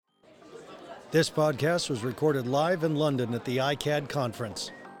This podcast was recorded live in London at the ICAD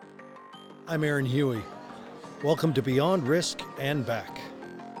conference. I'm Aaron Huey. Welcome to Beyond Risk and Back.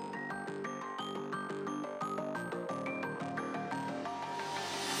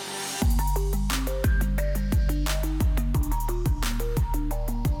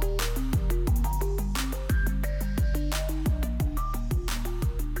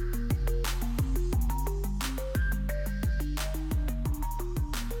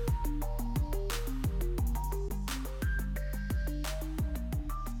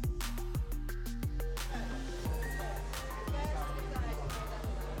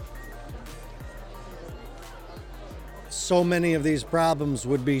 So many of these problems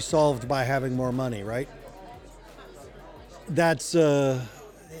would be solved by having more money, right? That's an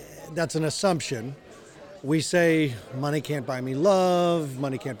assumption. We say money can't buy me love,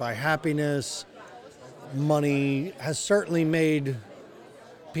 money can't buy happiness. Money has certainly made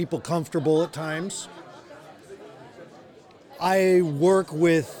people comfortable at times. I work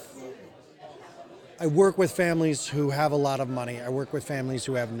with families who have a lot of money. I work with families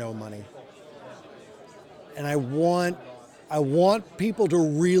who have no money. And I want people to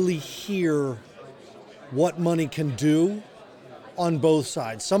really hear what money can do on both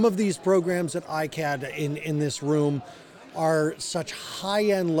sides. Some of these programs at ICAD in this room are such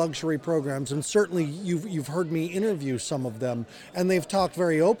high-end luxury programs, and certainly you've heard me interview some of them, and they've talked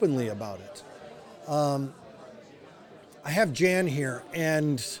very openly about it. I have Jan here,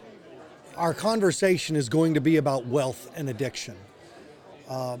 and our conversation is going to be about wealth and addiction.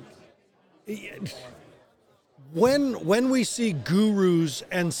 When we see gurus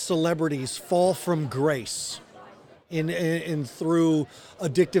and celebrities fall from grace in through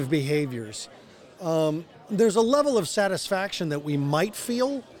addictive behaviors, there's a level of satisfaction that we might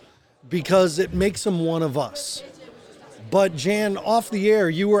feel because it makes them one of us. But Jan, off the air,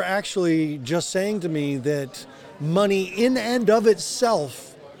 you were actually just saying to me that money in and of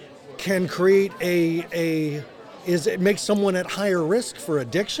itself can create it makes someone at higher risk for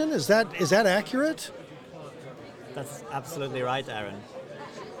addiction. Is that accurate? That's absolutely right, Aaron.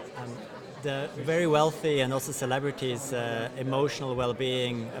 The very wealthy and also celebrities' emotional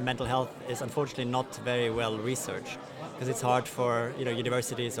well-being and mental health is unfortunately not very well researched, because it's hard for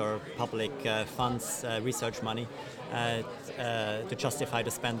universities or public funds research money to justify to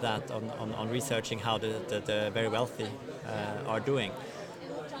spend that on researching how the very wealthy are doing.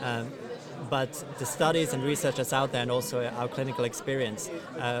 But the studies and research that's out there, and also our clinical experience,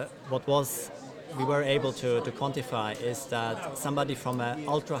 we were able to quantify is that somebody from an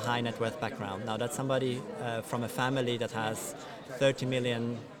ultra high net worth background, now that's somebody from a family that has $30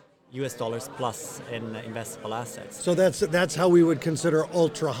 million plus in investable assets. So that's how we would consider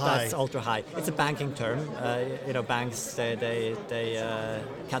ultra high. That's ultra high. It's a banking term. Banks they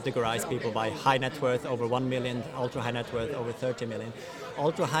categorize people by high net worth over 1 million, ultra high net worth over 30 million.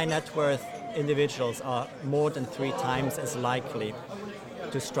 Ultra high net worth individuals are more than 3 times as likely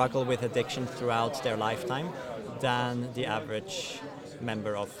to struggle with addiction throughout their lifetime than the average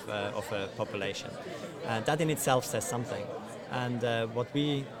member of a population. That in itself says something. And what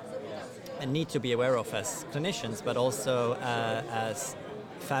we need to be aware of as clinicians, but also as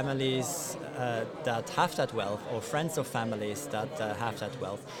families that have that wealth, or friends of families that have that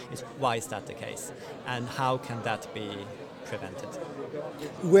wealth, is why is that the case? And how can that be prevented?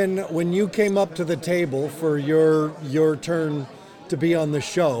 When you came up to the table for your turn to be on the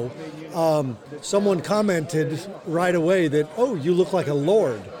show, someone commented right away that, oh, you look like a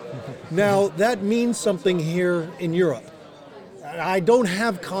lord. Now, that means something here in Europe. I don't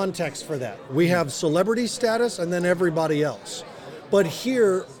have context for that. We have celebrity status and then everybody else. But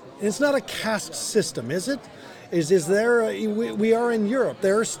here, it's not a caste system, is it? Is there, we are in Europe.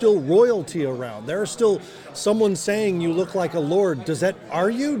 There's still royalty around. There's still someone saying you look like a lord. Does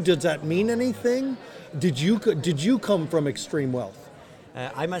that mean anything? Did you come from extreme wealth?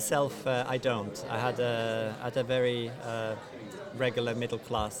 I myself, I don't. I had a very regular middle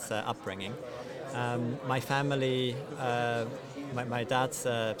class upbringing. My family, my dad's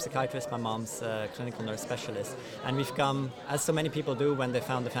a psychiatrist, my mom's a clinical nurse specialist, and we've come, as so many people do when they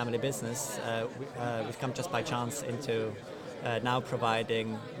found the family business, we've come just by chance into now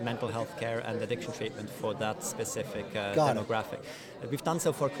providing mental health care and addiction treatment for that specific demographic. We've done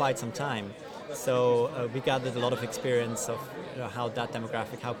so for quite some time. So we gathered a lot of experience of how that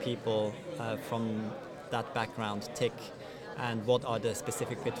demographic, how people from that background tick, and what are the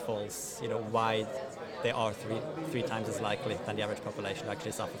specific pitfalls, why they are three times as likely than the average population to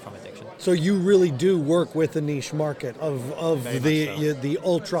actually suffer from addiction. So you really do work with the niche market of the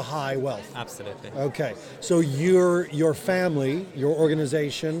ultra high wealth. Absolutely. Okay, so your family, your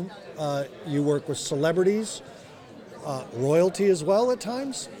organization, you work with celebrities, royalty as well at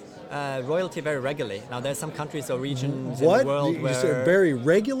times. Royalty very regularly. Now there's some countries or regions in What? the world You where said very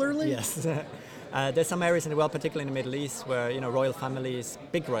regularly? yes. There's some areas in the world, particularly in the Middle East, where royal families,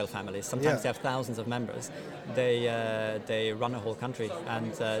 big royal families, sometimes they have thousands of members. They run a whole country,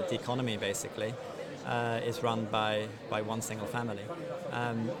 and the economy basically is run by one single family.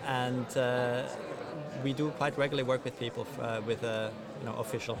 And we do quite regularly work with people with a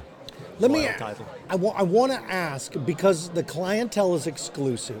official royal title. I want to ask, because the clientele is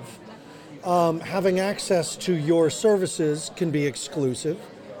exclusive, having access to your services can be exclusive.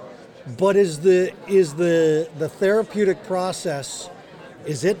 But is the therapeutic process,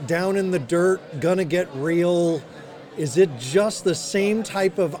 is it down in the dirt, gonna get real? Is it just the same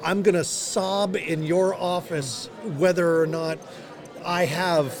type of, I'm gonna sob in your office whether or not I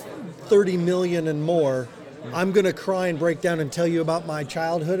have 30 million and more, I'm gonna cry and break down and tell you about my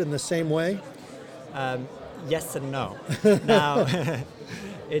childhood in the same way? Yes and no. Now,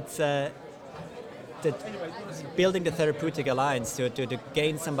 it's building the therapeutic alliance to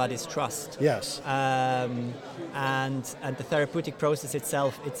gain somebody's trust. Yes. And the therapeutic process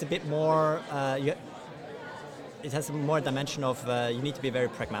itself, it's a bit more, it has a more dimension of you need to be very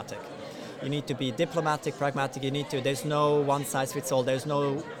pragmatic. You need to be diplomatic, pragmatic. There's no one size fits all. There's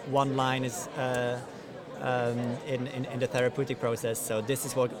no one line is in the therapeutic process. So this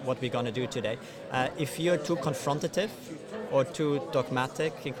is what we're going to do today. If you're too confrontative or too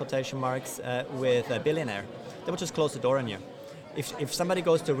dogmatic, in quotation marks, with a billionaire, they will just close the door on you. If somebody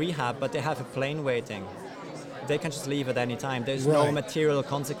goes to rehab but they have a plane waiting, they can just leave at any time. There's no material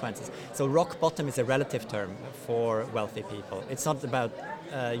consequences. So rock bottom is a relative term for wealthy people. It's not about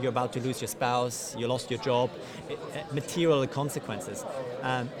you're about to lose your spouse, you lost your job, material consequences.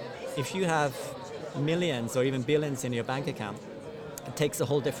 If you have millions or even billions in your bank account, it takes a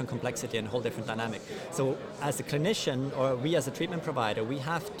whole different complexity and a whole different dynamic. So as a clinician, or we as a treatment provider, we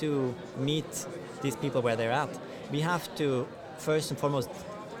have to meet these people where they're at. We have to first and foremost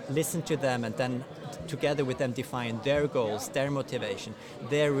listen to them and then together with them define their goals, their motivation,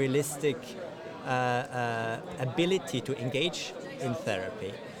 their realistic ability to engage in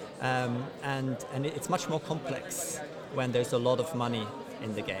therapy. And it's much more complex when there's a lot of money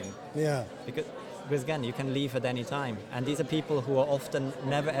in the game. Yeah. Because again, you can leave at any time. And these are people who are often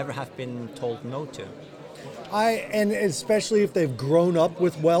never ever have been told no to. And especially if they've grown up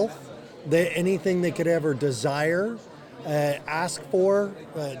with wealth, anything they could ever desire, ask for,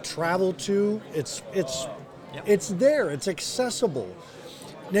 travel to, it's there, it's accessible.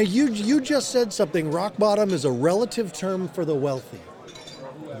 Now you just said something, rock bottom is a relative term for the wealthy.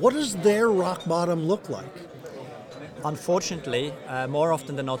 What does their rock bottom look like? Unfortunately, more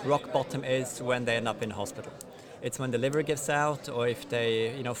often than not, rock bottom is when they end up in hospital. It's when the liver gives out, or if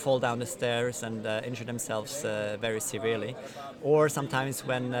they, fall down the stairs and injure themselves very severely, or sometimes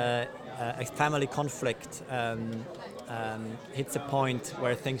when a family conflict hits a point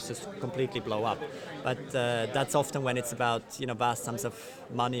where things just completely blow up. But that's often when it's about, vast sums of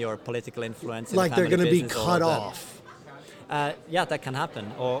money or political influence. Like they're going to be cut off. Yeah, that can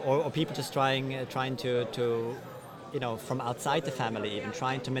happen, or people just trying to from outside the family, even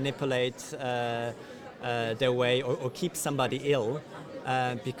trying to manipulate their way or keep somebody ill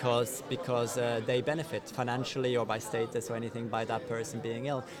because they benefit financially or by status or anything by that person being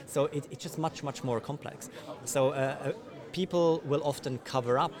ill. So it's just much more complex. So people will often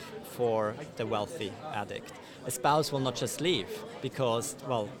cover up for the wealthy addict. A spouse will not just leave because,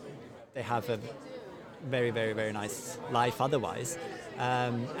 they have a very, very, very nice life otherwise,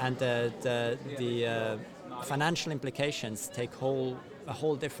 and the financial implications take a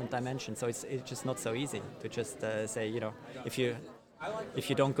whole different dimension. So it's just not so easy to just say, if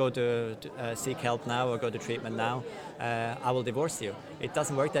you don't go to seek help now or go to treatment now, I will divorce you. It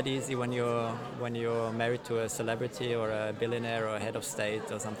doesn't work that easy when you're married to a celebrity or a billionaire or a head of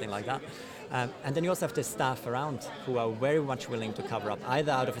state or something like that. And then you also have the staff around who are very much willing to cover up,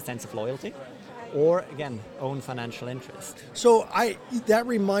 either out of a sense of loyalty or, again, own financial interest. So that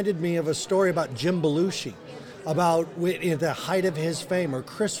reminded me of a story about Jim Belushi, about the height of his fame, or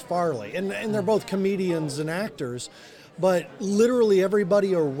Chris Farley. And they're both comedians and actors, but literally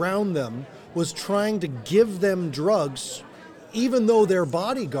everybody around them was trying to give them drugs, even though their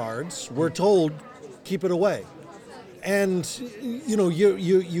bodyguards were told, keep it away. And,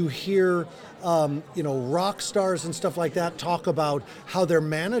 you hear rock stars and stuff like that talk about how their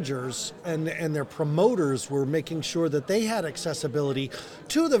managers and their promoters were making sure that they had accessibility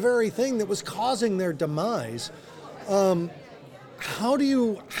to the very thing that was causing their demise. How do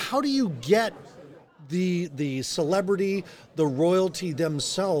you get the celebrity, the royalty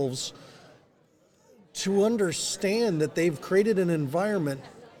themselves to understand that they've created an environment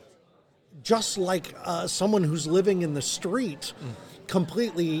just like someone who's living in the street,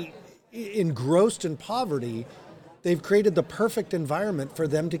 completely engrossed in poverty? They've created the perfect environment for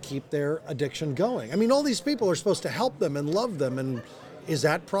them to keep their addiction going. I mean, all these people are supposed to help them and love them, and is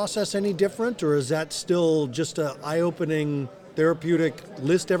that process any different, or is that still just an eye-opening therapeutic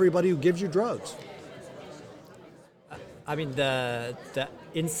list everybody who gives you drugs? I mean, the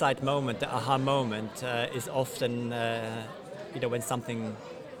insight moment, the aha moment is often, when something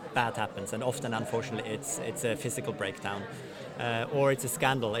bad happens, and often, unfortunately, it's a physical breakdown. Or it's a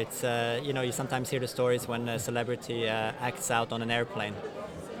scandal. It's you sometimes hear the stories when a celebrity acts out on an airplane.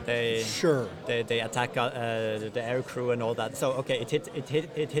 They attack the air crew and all that. So it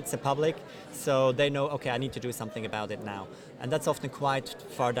hits the public. So they know, I need to do something about it now. And that's often quite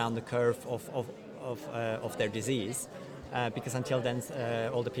far down the curve of their disease. Because until then,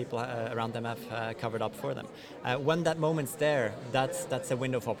 all the people around them have covered up for them. When that moment's there, that's a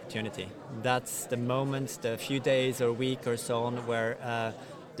window of opportunity. That's the moment, the few days or week or so on, where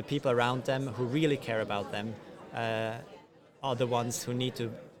the people around them who really care about them are the ones who need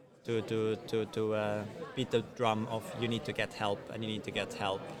to beat the drum of you need to get help and you need to get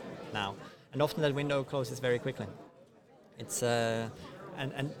help now. And often that window closes very quickly. It's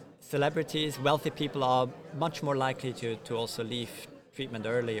and celebrities, wealthy people are much more likely to also leave treatment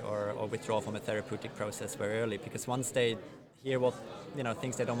early or withdraw from a therapeutic process very early, because once they hear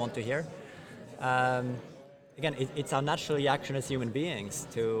things they don't want to hear, again, it's our natural reaction as human beings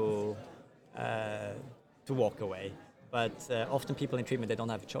to walk away. But often people in treatment, they don't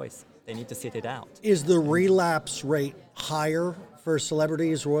have a choice. They need to sit it out. Is the relapse rate higher for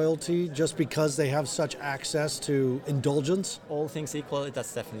celebrities' royalty just because they have such access to indulgence? All things equal,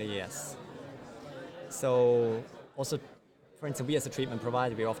 that's definitely yes. So also, for instance, we as a treatment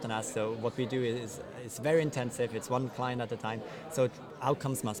provider, we're often asked, so what we do is very intensive. It's one client at a time. So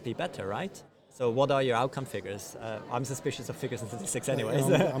outcomes must be better, right? So what are your outcome figures? I'm suspicious of figures and statistics anyways.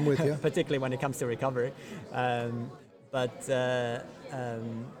 I'm with you. Particularly when it comes to recovery. But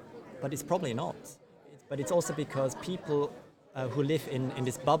it's probably not. But it's also because people who live in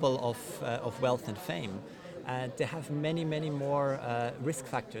this bubble of wealth and fame, they have many more risk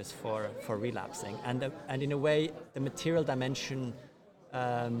factors for relapsing. And in a way, the material dimension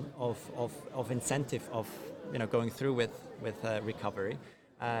of incentive of going through with recovery,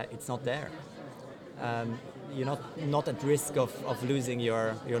 it's not there. You're not at risk of losing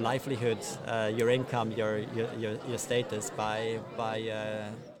your livelihood, your income, your status by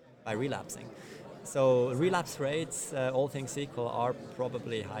relapsing. So relapse rates, all things equal, are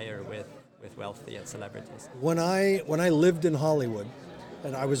probably higher with wealthy celebrities. When I lived in Hollywood,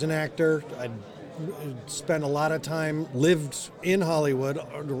 and I was an actor, I spent a lot of time, lived in Hollywood,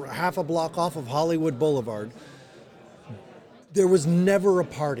 half a block off of Hollywood Boulevard. There was never a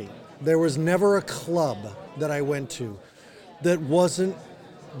party. There was never a club that I went to that wasn't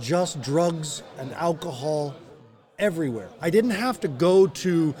just drugs and alcohol everywhere. I didn't have to go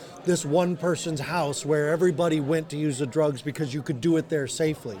to this one person's house where everybody went to use the drugs because you could do it there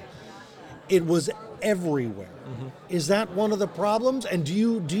safely. It was everywhere. Mm-hmm. Is that one of the problems? And do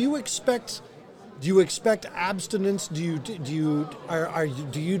you expect abstinence? Do you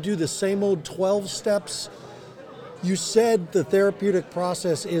do the same old 12 steps? You said the therapeutic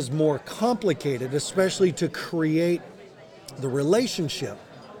process is more complicated, especially to create the relationship.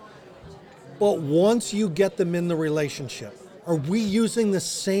 But once you get them in the relationship, are we using the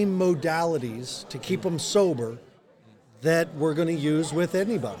same modalities to keep them sober that we're going to use with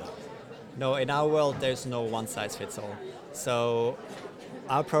anybody? No, in our world, there's no one size fits all. So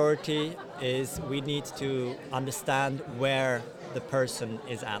our priority is we need to understand where the person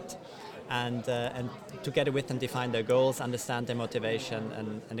is at. And together with them define their goals, understand their motivation,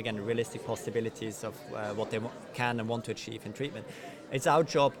 and again, realistic possibilities of what they can and want to achieve in treatment. It's our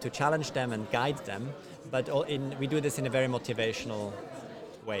job to challenge them and guide them, but we do this in a very motivational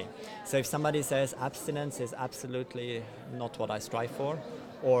way. So if somebody says abstinence is absolutely not what I strive for,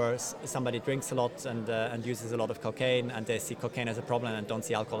 or somebody drinks a lot and uses a lot of cocaine, and they see cocaine as a problem and don't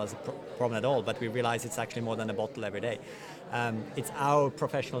see alcohol as a problem at all, but we realize it's actually more than a bottle every day. It's our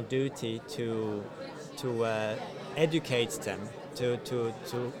professional duty to educate them, to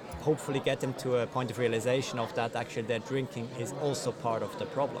hopefully get them to a point of realization of that actually their drinking is also part of the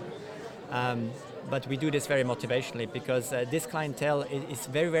problem. But we do this very motivationally because this clientele is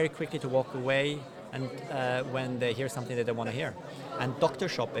very, very quickly to walk away and when they hear something that they want to hear. And doctor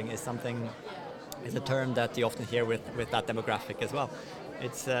shopping is a term that you often hear with that demographic as well.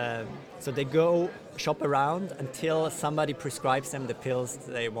 It's so they go shop around until somebody prescribes them the pills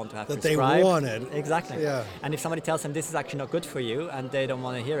they want to have that prescribed. They wanted. Exactly. Yeah. And if somebody tells them this is actually not good for you and they don't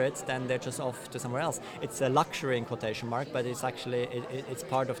want to hear it, then they're just off to somewhere else. It's a luxury in quotation mark, but it's actually it's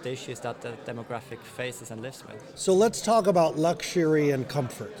part of the issues that the demographic faces and lives with. So let's talk about luxury and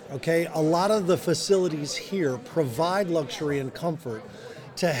comfort. Okay, a lot of the facilities here provide luxury and comfort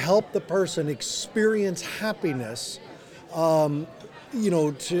to help the person experience happiness.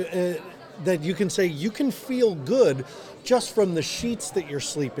 That you can say you can feel good just from the sheets that you're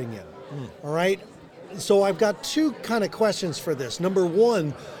sleeping in. All right. So I've got two kind of questions for this. Number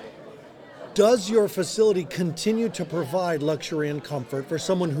one, does your facility continue to provide luxury and comfort for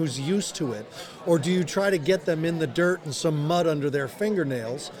someone who's used to it? Or do you try to get them in the dirt and some mud under their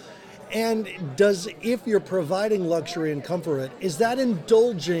fingernails? And if you're providing luxury and comfort, is that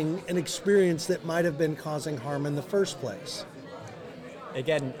indulging an experience that might have been causing harm in the first place?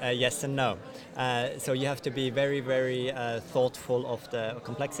 Again, yes and no. So you have to be very, very thoughtful of the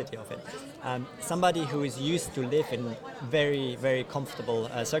complexity of it. Somebody who is used to live in very, very comfortable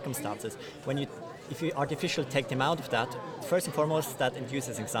circumstances, if you artificially take them out of that, first and foremost, that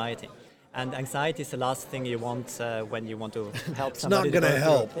induces anxiety. And anxiety is the last thing you want when you want to help somebody. It's not going to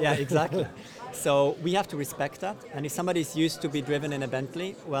help. Yeah, exactly. So we have to respect that. And if somebody is used to be driven in a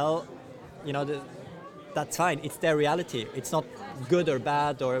Bentley, well, that's fine. It's their reality. It's not good or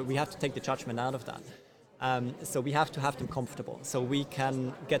bad, or we have to take the judgment out of that. So we have to have them comfortable. So we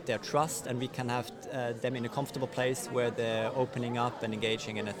can get their trust and we can have them in a comfortable place where they're opening up and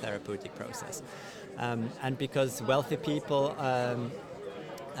engaging in a therapeutic process. And because wealthy people are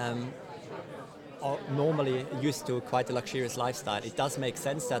normally used to quite a luxurious lifestyle, it does make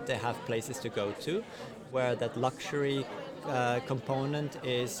sense that they have places to go to where that luxury component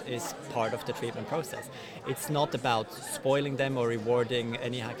is part of the treatment process. It's not about spoiling them or rewarding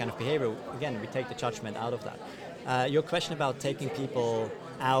any kind of behavior. Again, we take the judgment out of that. Your question about taking people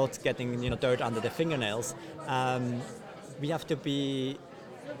out, getting dirt under their fingernails, we have to be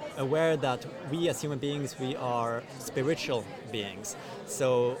aware that we as human beings, we are spiritual beings.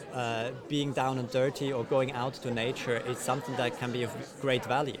 So being down and dirty or going out to nature is something that can be of great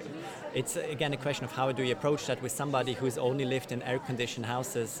value. It's again a question of how do you approach that with somebody who's only lived in air-conditioned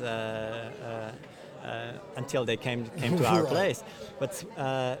houses until they came to our place. But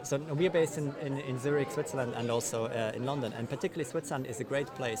so we're based in Zurich, Switzerland, and also in London. And particularly Switzerland is a great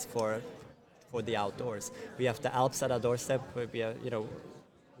place for the outdoors. We have the Alps at our doorstep. We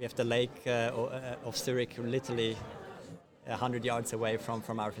have the lake of Zurich literally 100 yards away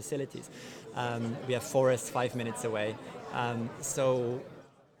from our facilities. We have forests 5 minutes away. So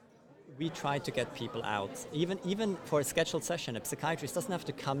we try to get people out. Even for a scheduled session, a psychiatrist doesn't have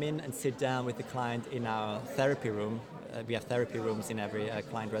to come in and sit down with the client in our therapy room. We have therapy rooms in every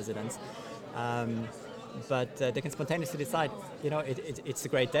client residence. But they can spontaneously decide, it's a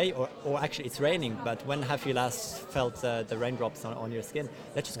great day, or actually it's raining, but when have you last felt the raindrops on your skin?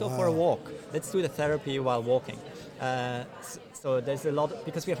 Let's just go for a walk. Let's do the therapy while walking. So there's a lot,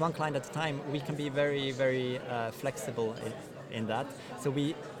 because we have one client at a time, we can be very, very flexible in that. So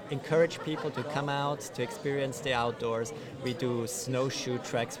we encourage people to come out, to experience the outdoors. We do snowshoe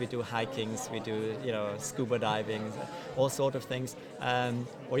treks, we do hikings, we do scuba diving, all sort of things,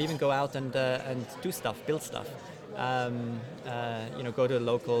 or even go out and do stuff, build stuff. Go to a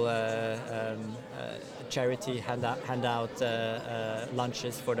local charity, hand out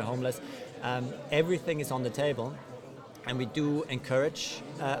lunches for the homeless. Everything is on the table, and we do encourage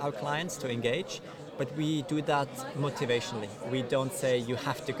our clients to engage. But we do that motivationally. We don't say you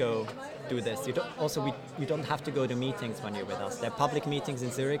have to go do this. You don't have to go to meetings when you're with us. There are public meetings in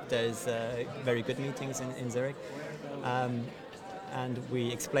Zurich. There's very good meetings in Zurich. And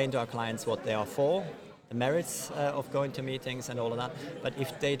we explain to our clients what they are for, the merits of going to meetings and all of that. But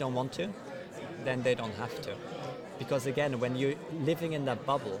if they don't want to, then they don't have to. Because again, when you're living in that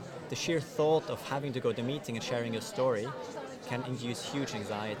bubble, the sheer thought of having to go to a meeting and sharing your story can induce huge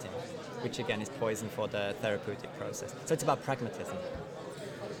anxiety, which again is poison for the therapeutic process. So it's about pragmatism.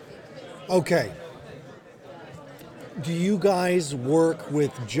 Okay. Do you guys work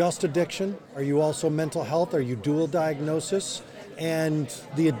with just addiction? Are you also mental health? Are you dual diagnosis? And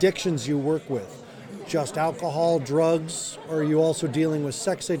the addictions you work with, just alcohol, drugs? Or are you also dealing with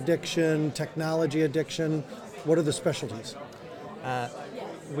sex addiction, technology addiction? What are the specialties?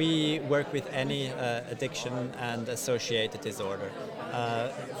 we work with any addiction and associated disorder.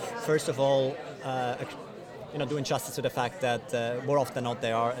 First of all, doing justice to the fact that more often than not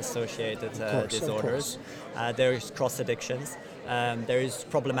they are associated disorders. There is cross addictions. There is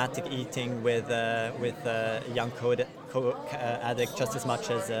problematic eating with young addict just as much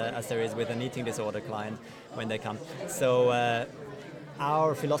as there is with an eating disorder client when they come. So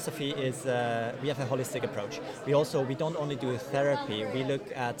our philosophy is we have a holistic approach. We don't only do therapy. We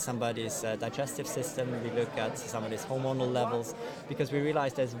look at somebody's digestive system. We look at somebody's hormonal levels, because we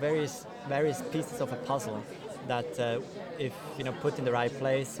realize there's various pieces of a puzzle that if put in the right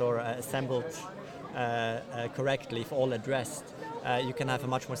place or assembled correctly, if all addressed, you can have a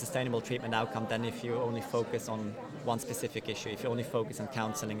much more sustainable treatment outcome than if you only focus on one specific issue, if you only focus on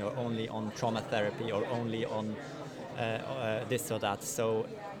counseling or only on trauma therapy or only on this or that. So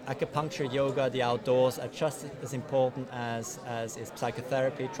acupuncture, yoga, the outdoors are just as important as is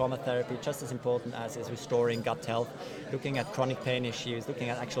psychotherapy, trauma therapy, just as important as is restoring gut health, looking at chronic pain issues, looking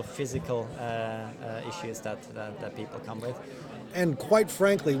at actual physical issues that people come with. And quite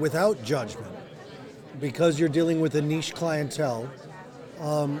frankly, without judgment, because you're dealing with a niche clientele,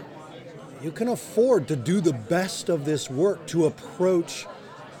 you can afford to do the best of this work, to approach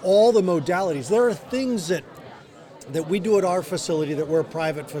all the modalities. There are things that we do at our facility, that we're a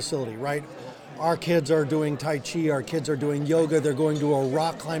private facility, right? Our kids are doing Tai Chi, our kids are doing yoga, they're going to a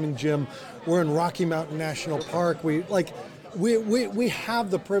rock climbing gym. We're in Rocky Mountain National Park. We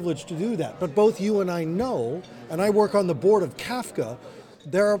have the privilege to do that. But both you and I know, and I work on the board of CAFCA,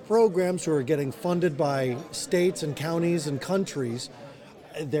 there are programs who are getting funded by states and counties and countries.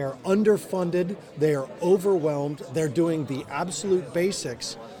 They're underfunded, they are overwhelmed, they're doing the absolute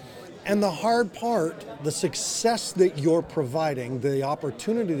basics. And the hard part, the success that you're providing, the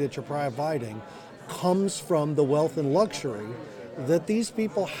opportunity that you're providing, comes from the wealth and luxury that these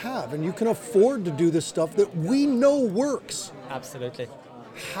people have. And you can afford to do the stuff that we know works. Absolutely.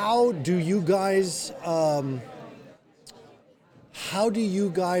 How do you guys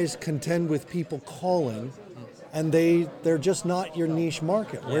contend with people calling and they're just not your niche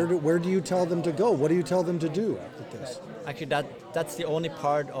market? Yeah. Where do you tell them to go? What do you tell them to do with this? Actually, that's the only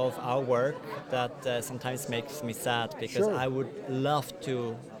part of our work that sometimes makes me sad, because Sure. I would love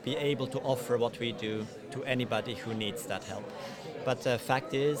to be able to offer what we do to anybody who needs that help. But the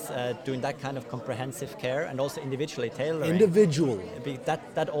fact is, doing that kind of comprehensive care and also individually tailoring. Individually.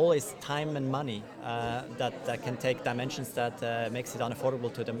 That all is time and money that can take dimensions that makes it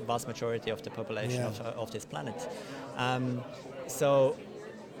unaffordable to the vast majority of the population of this planet.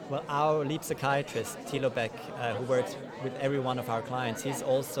 Well, our lead psychiatrist, Thilo Beck, who works with every one of our clients, he's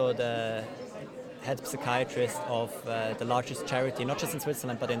also the head psychiatrist of the largest charity, not just in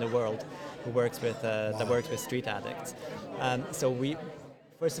Switzerland but in the world, who works with that works with street addicts. So we,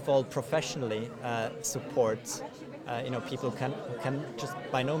 first of all, professionally support people who can just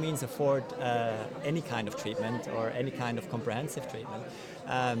by no means afford any kind of treatment or any kind of comprehensive treatment,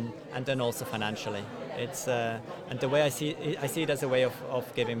 and then also financially. It's and the way I see it as a way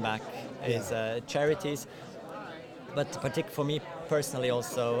of giving back is charities. But particularly for me personally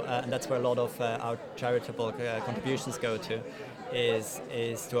also, and that's where a lot of our charitable contributions go to, is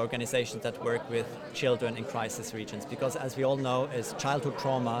to organizations that work with children in crisis regions. Because as we all know, childhood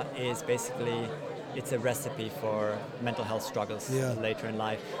trauma is basically, it's a recipe for mental health struggles later in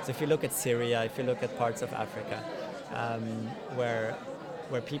life. So if you look at Syria, if you look at parts of Africa, where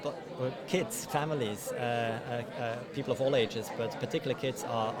kids, families, people of all ages, but particularly kids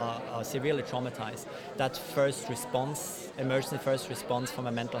are severely traumatized, that emergency first response from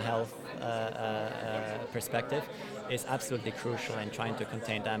a mental health perspective is absolutely crucial in trying to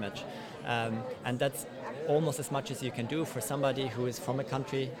contain damage. And that's almost as much as you can do for somebody who is from a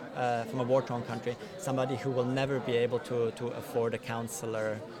country, from a war-torn country, somebody who will never be able to afford a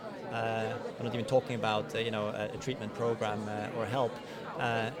counselor. I'm not even talking about a treatment program or help.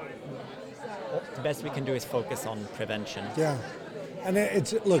 The best we can do is focus on prevention. Yeah, and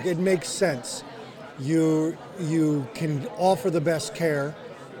it makes sense. You can offer the best care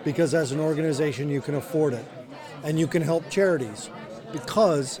because as an organization you can afford it, and you can help charities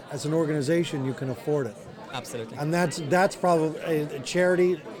because as an organization you can afford it. Absolutely. And that's probably a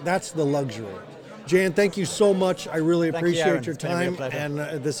charity. That's the luxury. Jan, thank you so much. I really appreciate your time, and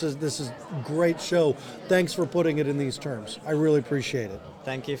this is a great show. Thanks for putting it in these terms. I really appreciate it.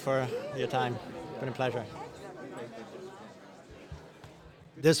 Thank you for your time. It's been a pleasure.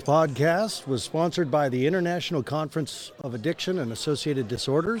 This podcast was sponsored by the International Conference of Addiction and Associated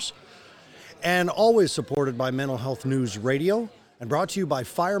Disorders, and always supported by Mental Health News Radio, and brought to you by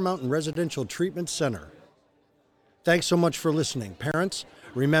Fire Mountain Residential Treatment Center. Thanks so much for listening. Parents,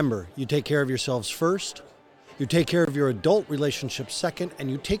 Remember, you take care of yourselves first, you take care of your adult relationships second, and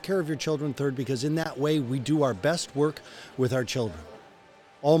you take care of your children third, because in that way we do our best work with our children.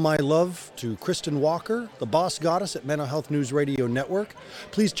 All my love to Kristen Walker, the boss goddess at Mental Health News Radio Network.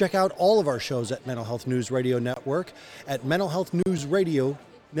 Please check out all of our shows at Mental Health News Radio Network at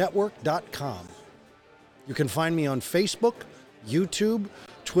mentalhealthnewsradionetwork.com. You can find me on Facebook, YouTube,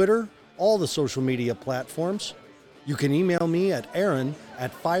 Twitter, all the social media platforms. You can email me at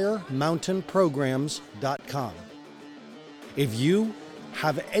aaron@firemountainprograms.com. If you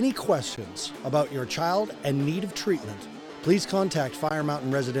have any questions about your child and need of treatment, please contact Fire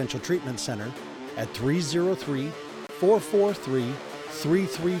Mountain Residential Treatment Center at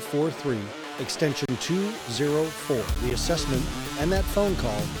 303-443-3343, extension 204. The assessment and that phone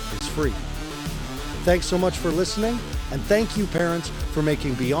call is free. Thanks so much for listening, and thank you, parents, for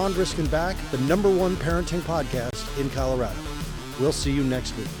making Beyond Risk and Back the #1 parenting podcast in Colorado. We'll see you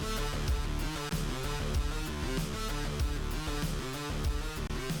next week.